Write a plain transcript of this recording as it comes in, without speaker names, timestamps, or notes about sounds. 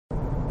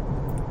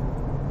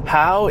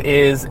How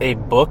is a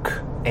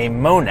book a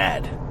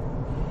monad?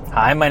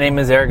 Hi, my name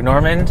is Eric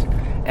Normand,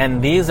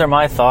 and these are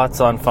my thoughts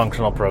on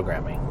functional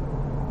programming.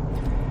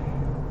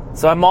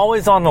 So I'm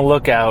always on the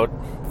lookout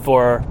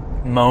for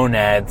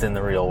monads in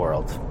the real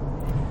world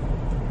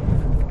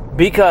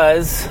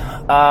because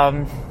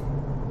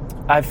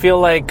I feel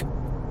like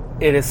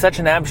it is such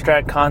an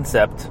abstract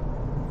concept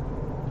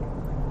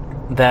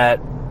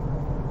that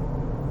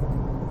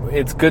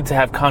it's good to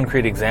have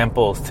concrete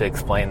examples to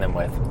explain them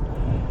with.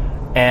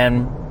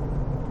 And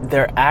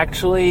they're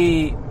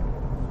actually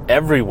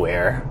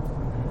everywhere.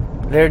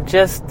 They're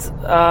just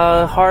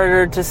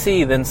harder to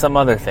see than some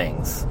other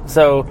things.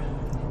 So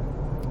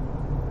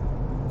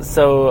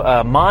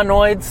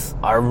monoids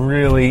are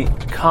really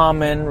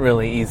common,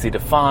 really easy to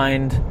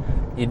find.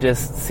 You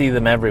just see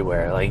them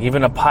everywhere. Like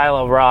even a pile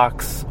of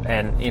rocks,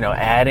 and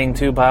adding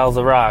two piles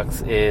of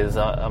rocks is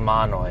a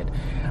monoid.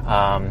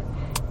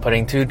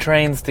 Putting two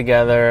trains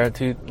together,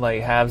 two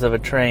like halves of a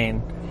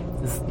train,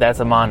 that's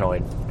a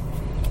monoid.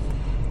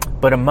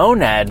 But a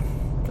monad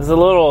is a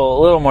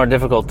little more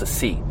difficult to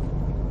see.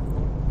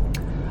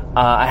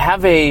 I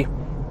have a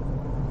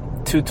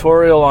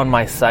tutorial on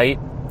my site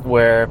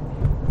where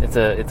it's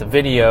a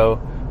video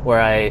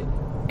where I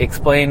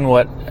explain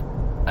what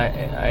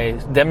I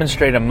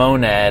demonstrate a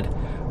monad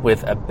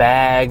with a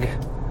bag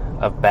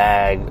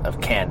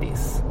of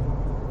candies,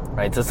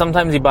 right? So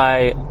sometimes you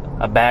buy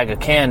a bag of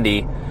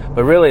candy,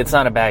 but really it's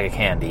not a bag of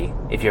candy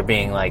if you're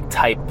being like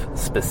type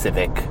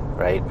specific,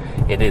 right?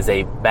 It is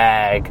a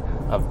bag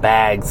of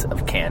bags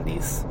of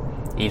candies.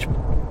 Each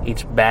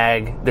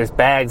bag, there's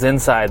bags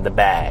inside the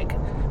bag.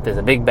 There's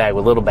a big bag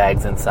with little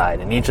bags inside,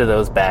 and each of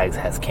those bags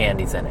has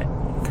candies in it.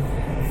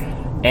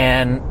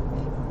 And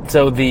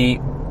so the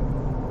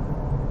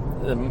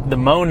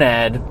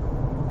monad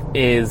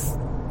is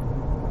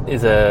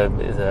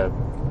a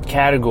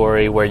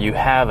category where you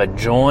have a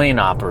join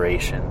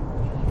operation,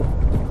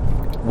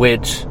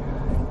 which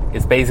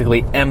is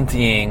basically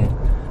emptying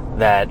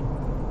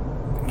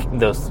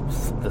the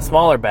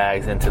smaller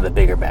bags into the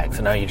bigger bag.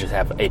 So now you just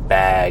have a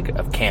bag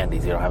of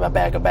candies. You don't have a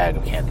bag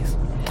of candies.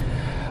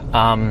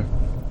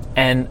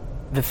 And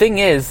the thing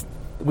is,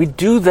 we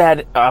do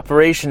that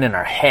operation in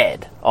our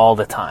head all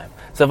the time.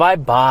 So if I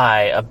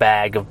buy a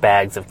bag of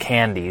bags of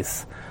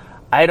candies,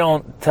 I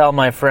don't tell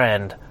my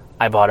friend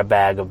I bought a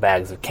bag of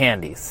bags of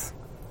candies.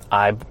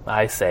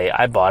 I say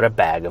I bought a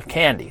bag of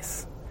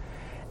candies.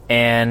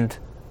 And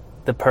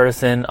the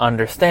person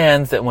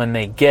understands that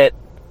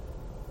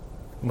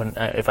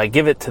if I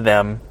give it to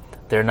them,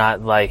 they're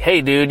not like,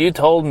 hey dude, you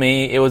told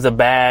me it was a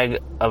bag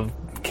of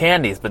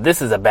candies, but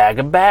this is a bag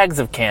of bags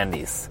of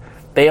candies.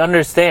 They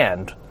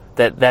understand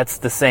that that's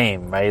the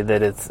same, right?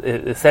 That it's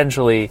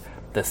essentially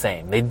the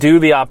same. They do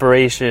the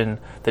operation,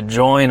 the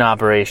join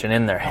operation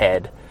in their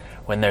head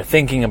when they're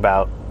thinking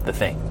about the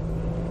thing.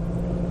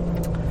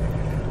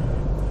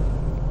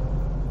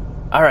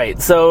 All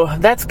right, so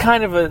that's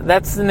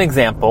that's an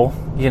example,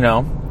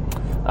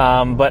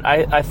 but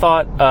I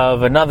thought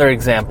of another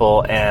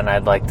example, and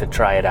I'd like to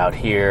try it out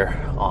here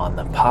on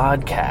the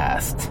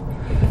podcast.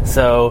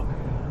 So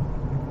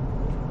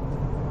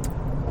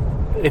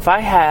if I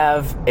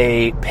have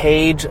a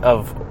page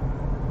of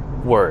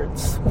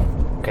words,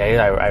 okay,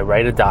 I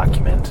write a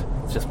document,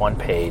 it's just one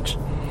page.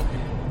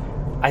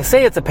 I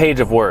say it's a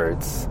page of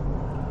words,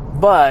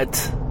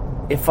 but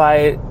if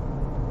I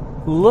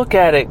look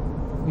at it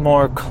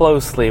more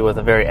closely with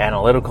a very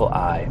analytical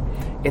eye,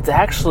 it's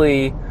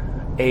actually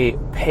a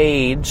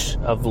page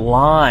of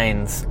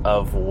lines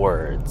of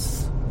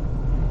words,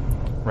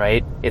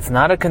 right? It's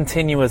not a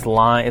continuous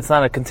line, it's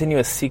not a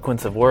continuous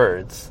sequence of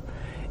words.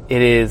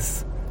 It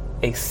is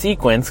a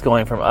sequence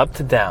going from up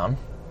to down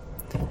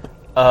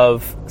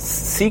of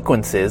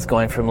sequences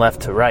going from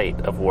left to right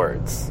of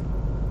words.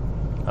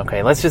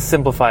 Okay, let's just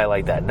simplify it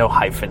like that. No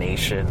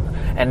hyphenation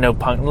and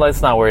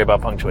let's not worry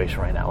about punctuation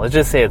right now. Let's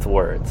just say it's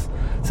words.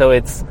 So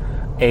it's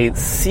a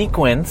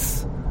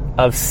sequence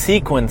of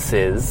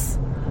sequences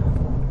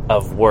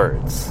of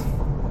words.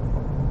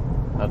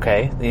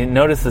 Okay, you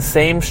notice the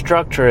same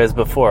structure as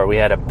before. We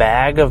had a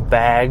bag of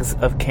bags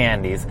of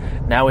candies.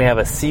 Now we have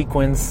a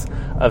sequence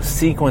of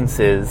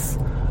sequences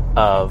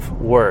of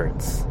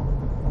words.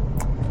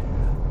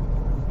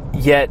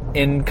 Yet,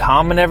 in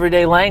common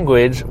everyday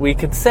language, we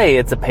could say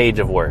it's a page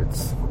of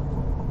words,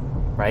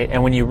 right?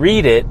 And when you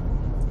read it,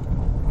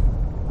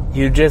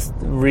 you just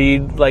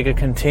read like a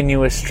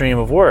continuous stream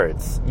of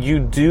words. You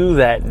do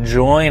that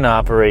join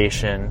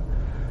operation,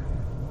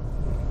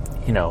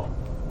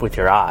 with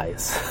your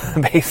eyes,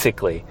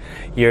 basically.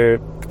 You're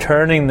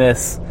turning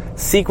this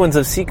sequence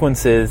of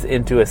sequences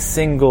into a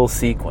single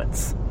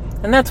sequence.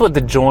 And that's what the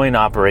join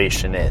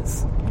operation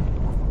is.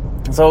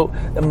 So,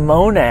 the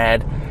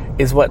monad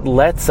is what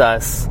lets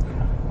us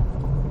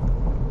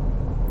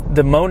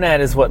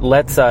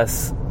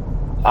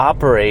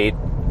operate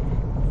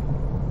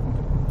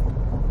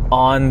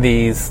on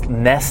these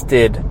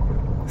nested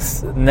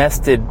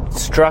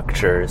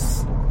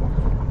structures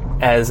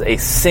as a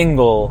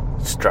single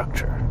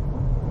structure.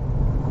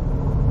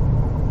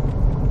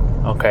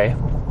 Okay?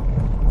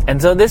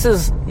 And so this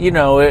is,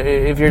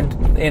 if you're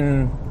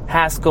in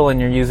Haskell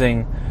and you're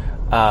using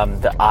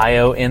the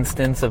IO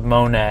instance of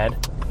monad,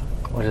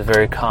 which is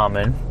very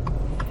common,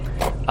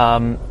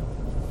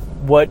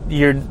 what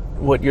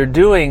you're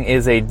doing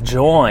is a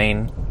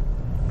join.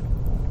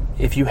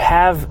 If you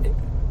have,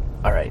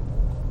 all right,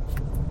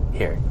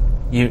 here,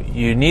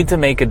 you need to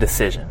make a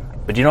decision,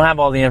 but you don't have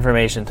all the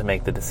information to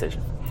make the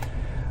decision.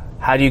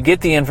 How do you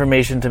get the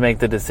information to make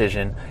the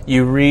decision?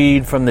 You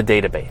read from the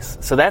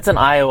database. So that's an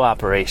IO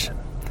operation.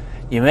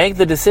 You make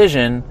the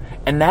decision,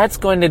 and that's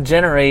going to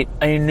generate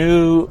a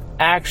new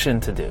action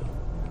to do,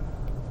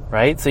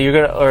 right? So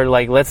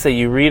let's say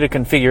you read a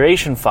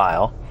configuration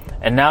file,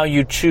 and now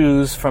you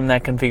choose from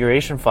that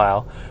configuration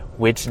file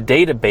which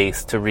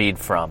database to read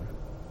from.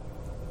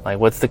 Like,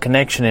 what's the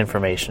connection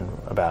information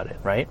about it,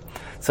 right?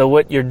 So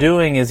what you're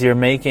doing is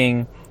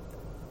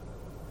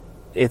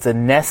it's a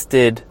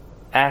nested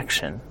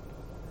action,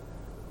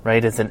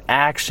 right? It's an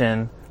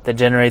action that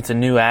generates a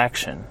new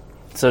action.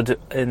 So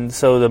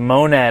the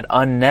monad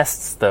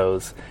unnests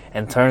those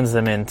and turns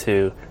them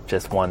into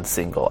just one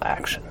single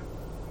action.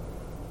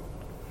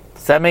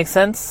 Does that make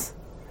sense?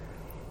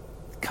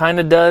 Kind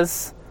of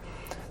does.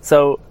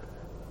 So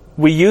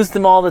we use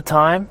them all the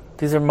time.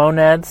 These are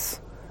monads.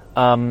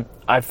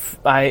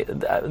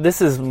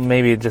 This is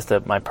maybe just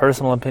my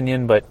personal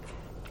opinion, but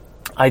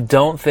I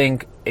don't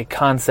think a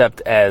concept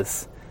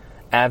as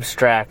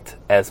abstract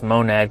as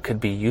monad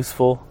could be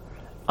useful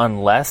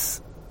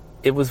unless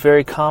it was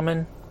very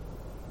common,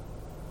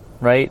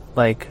 right?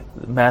 Like,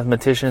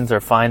 mathematicians are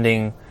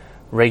finding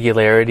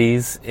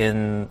regularities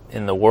in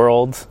the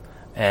world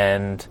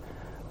and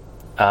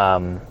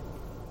abstracting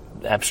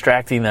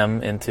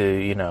them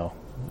into,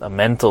 a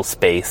mental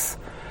space,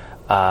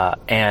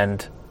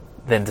 and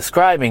then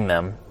describing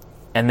them,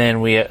 and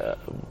then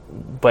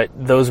but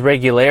those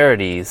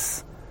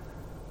regularities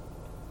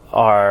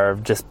are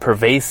just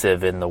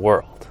pervasive in the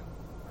world,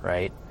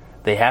 right?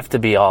 They have to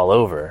be all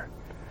over.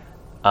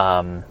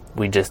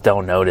 We just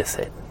don't notice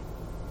it,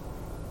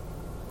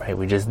 right?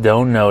 We just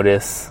don't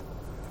notice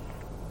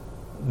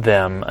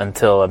them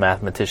until a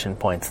mathematician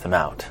points them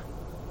out,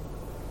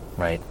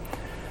 right?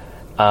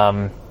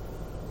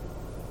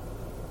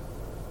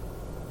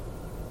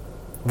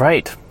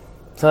 Right.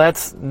 So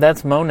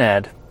that's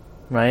monad,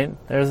 right?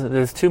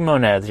 There's two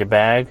monads: your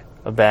bag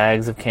of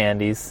bags of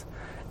candies,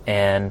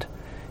 and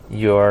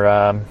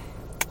your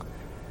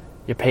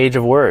page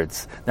of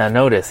words. Now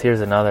notice,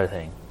 here's another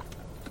thing.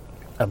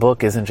 A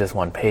book isn't just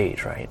one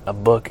page, right? A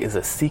book is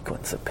a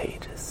sequence of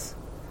pages.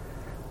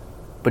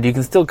 But you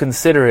can still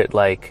consider it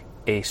like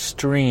a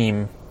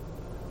stream,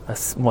 a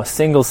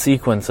single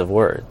sequence of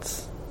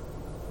words,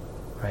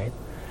 right?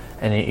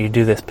 And you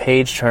do this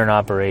page turn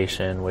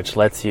operation, which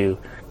lets you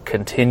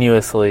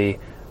continuously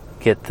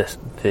get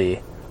the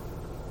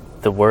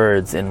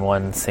words in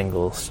one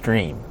single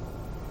stream,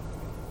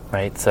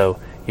 right? So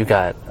you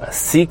got a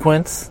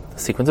sequence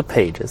of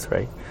pages,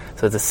 right?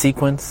 So it's a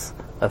sequence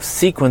of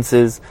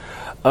sequences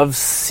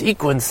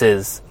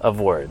of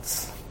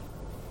words.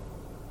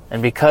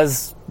 And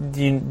because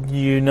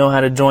you know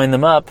how to join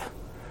them up,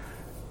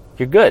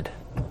 you're good,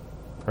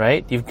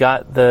 right? You've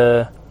got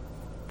the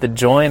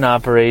join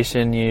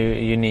operation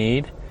you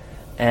need,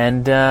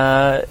 and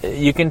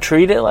you can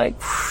treat it like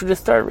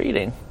just start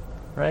reading,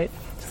 right?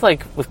 Just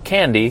like with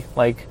candy,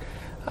 like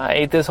I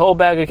ate this whole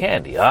bag of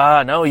candy.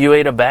 No, you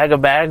ate a bag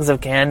of bags of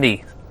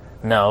candy.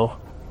 No,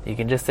 you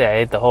can just say I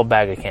ate the whole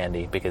bag of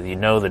candy because you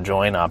know the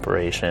join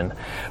operation,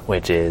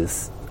 which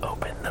is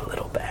open the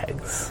little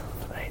bags,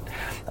 right?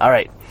 All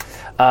right.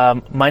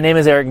 My name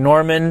is Eric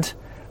Normand.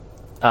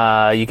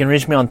 You can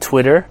reach me on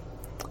Twitter.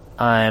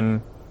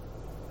 I'm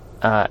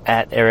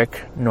at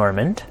Eric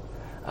Normand.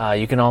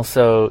 You can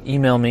also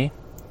email me,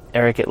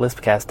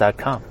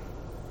 eric@lispcast.com.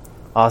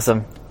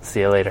 Awesome.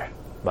 See you later.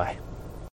 Bye.